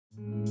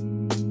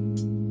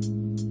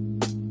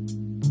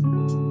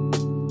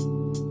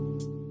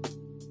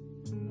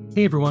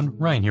Hey everyone,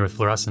 Ryan here with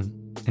Fluorescent,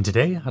 and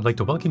today I'd like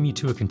to welcome you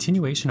to a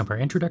continuation of our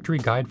introductory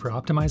guide for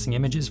optimizing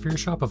images for your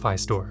Shopify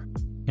store.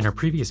 In our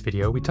previous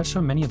video, we touched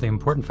on many of the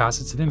important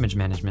facets of image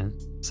management,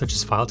 such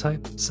as file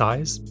type,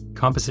 size,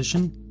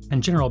 composition,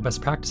 and general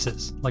best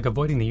practices, like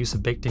avoiding the use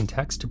of baked-in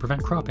text to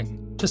prevent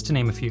cropping, just to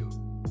name a few.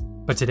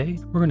 But today,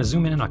 we're going to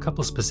zoom in on a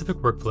couple specific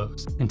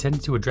workflows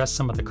intended to address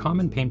some of the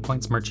common pain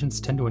points merchants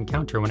tend to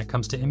encounter when it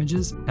comes to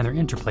images and their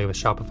interplay with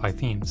Shopify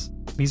themes.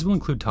 These will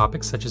include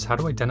topics such as how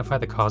to identify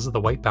the cause of the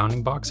white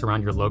bounding box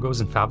around your logos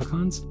and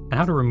favicons, and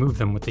how to remove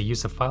them with the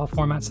use of file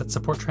formats that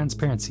support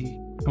transparency.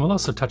 And we'll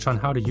also touch on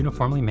how to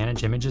uniformly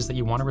manage images that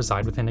you want to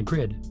reside within a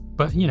grid,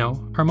 but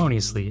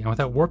harmoniously and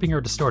without warping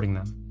or distorting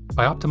them,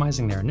 by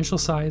optimizing their initial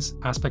size,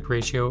 aspect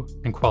ratio,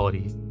 and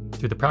quality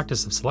through the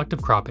practice of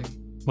selective cropping.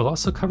 We'll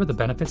also cover the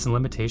benefits and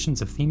limitations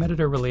of theme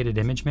editor-related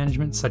image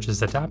management such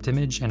as adapt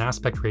image and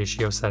aspect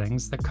ratio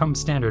settings that come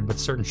standard with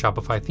certain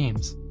Shopify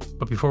themes.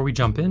 But before we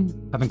jump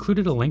in, I've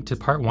included a link to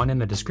part 1 in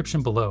the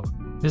description below.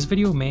 This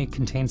video may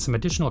contain some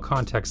additional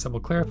context that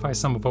will clarify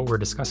some of what we're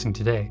discussing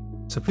today,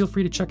 so feel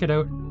free to check it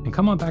out and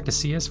come on back to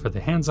see us for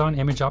the hands-on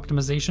image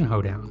optimization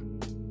hoedown.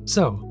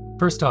 So,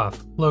 first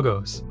off,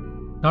 logos.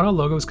 Not all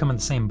logos come in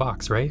the same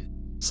box, right?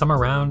 Some are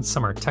round,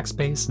 some are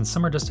text-based, and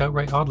some are just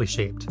outright oddly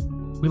shaped.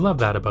 We love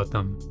that about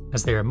them,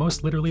 as they are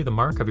most literally the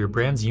mark of your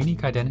brand's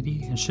unique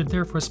identity and should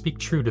therefore speak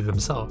true to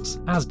themselves,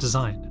 as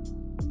designed.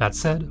 That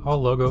said, all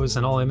logos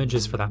and all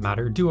images for that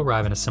matter do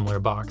arrive in a similar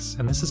box,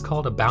 and this is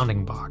called a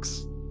bounding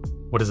box.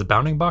 What is a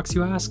bounding box,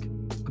 you ask?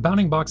 A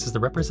bounding box is the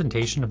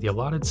representation of the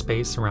allotted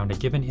space around a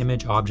given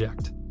image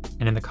object,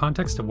 and in the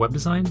context of web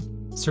design,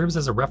 serves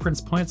as a reference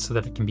point so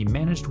that it can be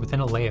managed within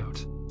a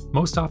layout,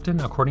 most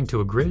often according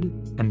to a grid,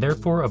 and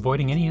therefore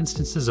avoiding any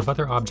instances of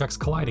other objects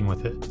colliding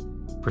with it.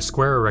 For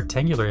square or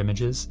rectangular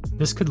images,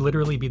 this could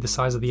literally be the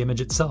size of the image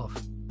itself,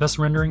 thus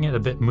rendering it a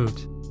bit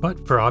moot.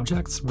 But for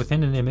objects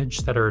within an image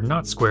that are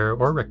not square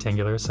or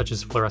rectangular, such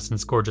as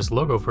Fluorescent's gorgeous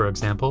logo for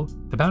example,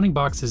 the bounding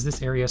box is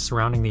this area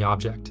surrounding the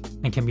object,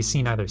 and can be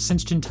seen either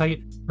cinched in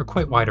tight or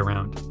quite wide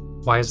around.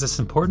 Why is this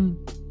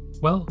important?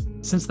 Well,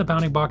 since the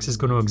bounding box is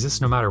going to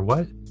exist no matter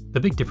what, the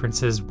big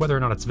difference is whether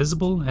or not it's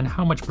visible and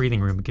how much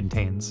breathing room it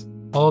contains.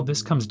 All of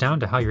this comes down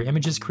to how your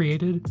image is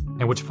created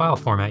and which file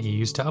format you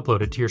use to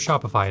upload it to your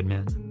Shopify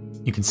admin.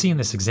 You can see in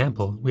this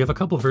example, we have a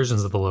couple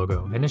versions of the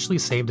logo, initially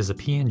saved as a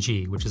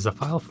PNG, which is a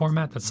file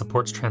format that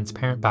supports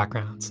transparent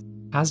backgrounds,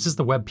 as does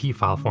the WebP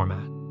file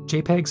format.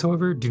 JPEGs,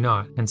 however, do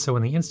not, and so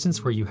in the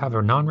instance where you have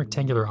a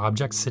non-rectangular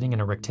object sitting in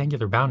a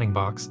rectangular bounding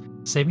box,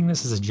 saving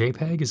this as a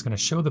JPEG is going to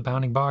show the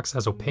bounding box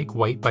as opaque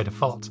white by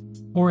default,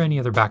 or any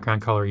other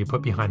background color you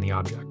put behind the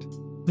object.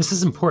 This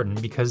is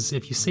important because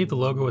if you save the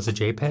logo as a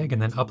JPEG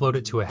and then upload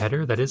it to a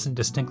header that isn't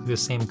distinctly the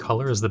same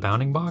color as the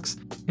bounding box,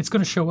 it's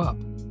going to show up.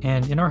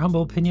 And in our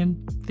humble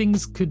opinion,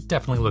 things could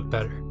definitely look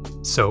better.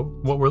 So,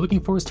 what we're looking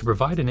for is to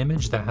provide an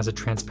image that has a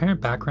transparent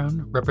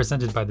background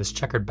represented by this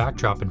checkered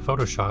backdrop in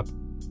Photoshop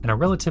and a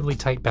relatively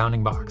tight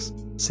bounding box,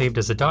 saved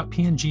as a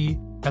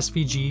 .png,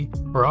 SVG,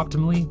 or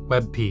optimally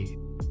WebP.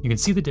 You can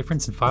see the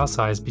difference in file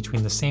size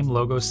between the same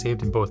logo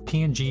saved in both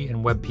PNG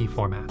and WebP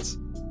formats.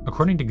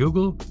 According to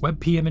Google,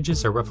 WebP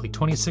images are roughly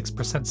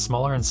 26%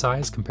 smaller in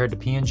size compared to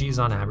PNGs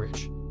on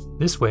average.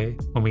 This way,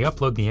 when we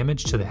upload the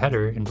image to the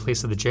header in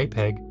place of the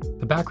JPEG,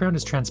 the background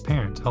is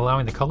transparent,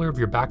 allowing the color of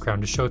your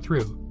background to show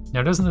through.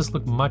 Now, doesn't this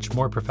look much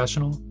more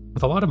professional?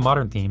 With a lot of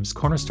modern themes,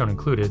 Cornerstone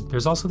included,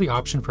 there's also the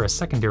option for a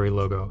secondary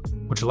logo,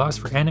 which allows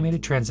for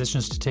animated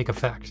transitions to take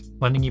effect,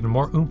 lending even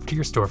more oomph to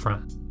your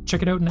storefront.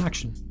 Check it out in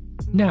action.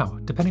 Now,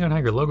 depending on how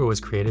your logo was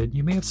created,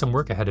 you may have some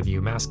work ahead of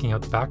you masking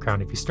out the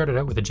background if you started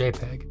out with a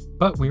JPEG.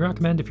 But we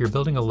recommend if you're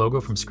building a logo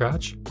from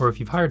scratch, or if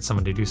you've hired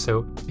someone to do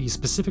so, that you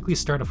specifically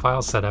start a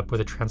file setup with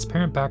a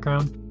transparent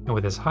background and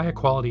with as high a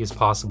quality as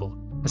possible,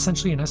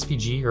 essentially an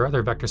SVG or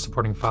other vector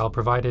supporting file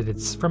provided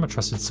it's from a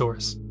trusted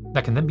source.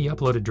 That can then be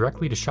uploaded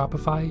directly to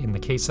Shopify in the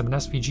case of an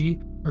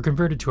SVG, or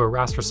converted to a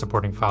raster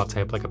supporting file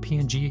type like a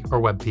PNG or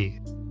WebP.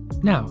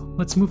 Now,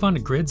 let's move on to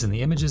grids and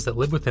the images that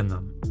live within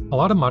them. A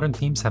lot of modern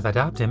themes have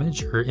adapt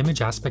image or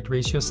image aspect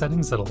ratio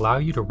settings that allow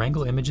you to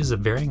wrangle images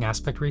of varying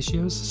aspect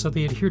ratios so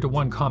they adhere to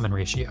one common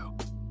ratio.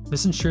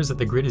 This ensures that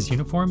the grid is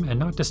uniform and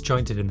not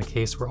disjointed in the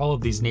case where all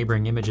of these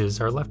neighboring images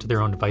are left to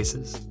their own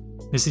devices.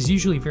 This is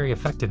usually very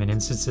effective in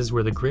instances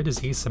where the grid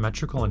is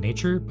asymmetrical in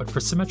nature, but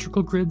for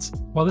symmetrical grids,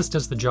 while this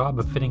does the job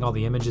of fitting all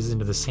the images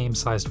into the same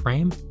sized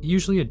frame, it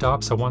usually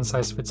adopts a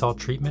one-size-fits-all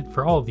treatment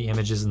for all of the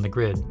images in the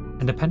grid,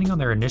 and depending on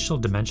their initial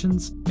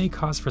dimensions, may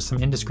cause for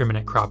some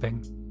indiscriminate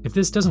cropping. If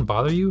this doesn't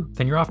bother you,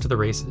 then you're off to the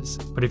races,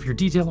 but if you're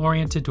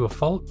detail-oriented to a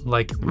fault,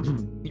 like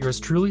yours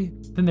truly,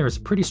 then there is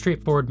a pretty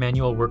straightforward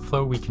manual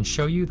workflow we can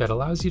show you that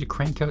allows you to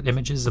crank out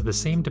images of the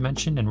same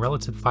dimension and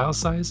relative file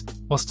size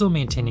while still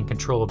maintaining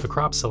control of the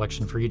crop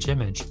selection for each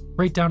image,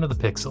 right down to the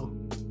pixel.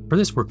 For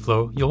this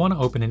workflow, you'll want to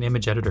open an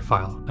image editor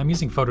file, I'm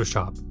using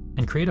Photoshop,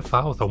 and create a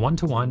file with a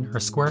 1:1 or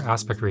square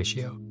aspect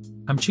ratio.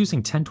 I'm choosing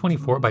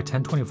 1024 by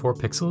 1024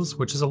 pixels,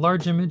 which is a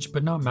large image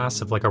but not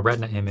massive like a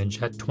Retina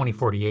image at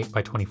 2048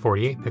 by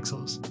 2048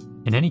 pixels.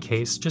 In any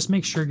case, just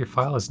make sure your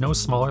file is no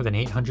smaller than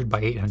 800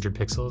 by 800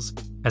 pixels,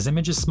 as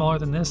images smaller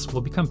than this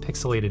will become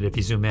pixelated if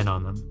you zoom in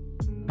on them.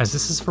 As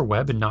this is for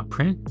web and not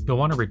print, you'll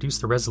want to reduce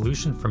the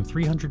resolution from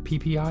 300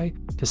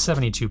 ppi to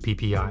 72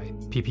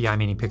 ppi, ppi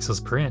meaning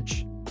pixels per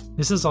inch.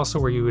 This is also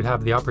where you would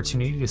have the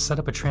opportunity to set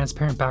up a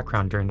transparent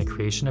background during the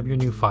creation of your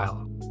new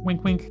file.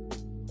 Wink wink.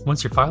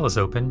 Once your file is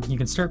open, you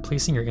can start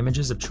placing your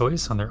images of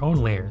choice on their own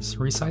layers,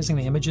 resizing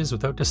the images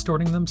without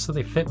distorting them so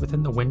they fit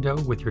within the window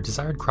with your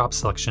desired crop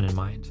selection in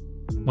mind.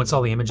 Once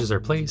all the images are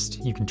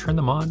placed, you can turn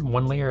them on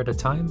one layer at a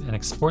time and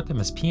export them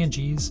as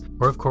PNGs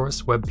or of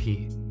course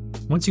WebP.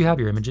 Once you have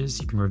your images,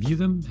 you can review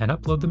them and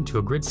upload them to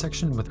a grid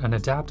section with an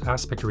adapt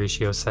aspect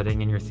ratio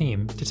setting in your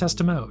theme to test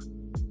them out.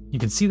 You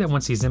can see that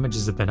once these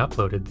images have been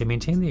uploaded, they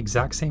maintain the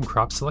exact same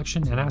crop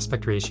selection and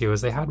aspect ratio as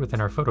they had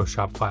within our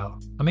Photoshop file.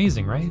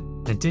 Amazing, right?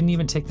 And it didn't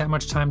even take that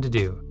much time to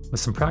do.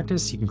 With some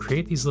practice, you can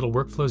create these little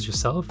workflows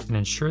yourself and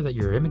ensure that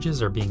your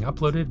images are being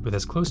uploaded with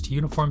as close to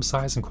uniform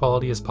size and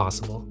quality as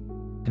possible.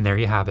 And there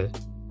you have it.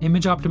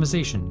 Image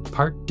optimization,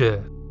 part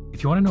 2.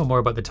 If you want to know more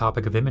about the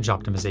topic of image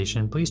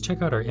optimization, please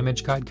check out our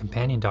image guide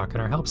companion doc in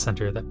our help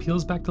center that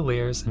peels back the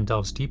layers and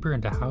delves deeper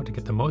into how to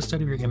get the most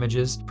out of your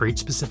images for each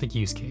specific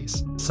use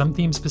case, some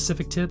theme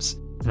specific tips,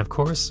 and of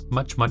course,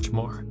 much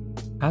more.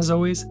 As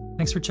always,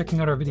 thanks for checking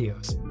out our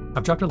videos.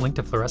 I've dropped a link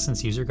to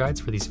Fluorescence user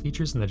guides for these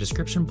features in the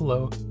description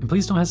below, and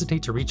please don't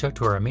hesitate to reach out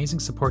to our amazing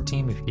support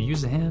team if you could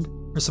use a hand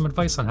or some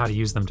advice on how to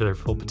use them to their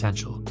full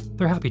potential.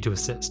 They're happy to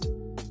assist.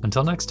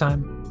 Until next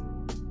time.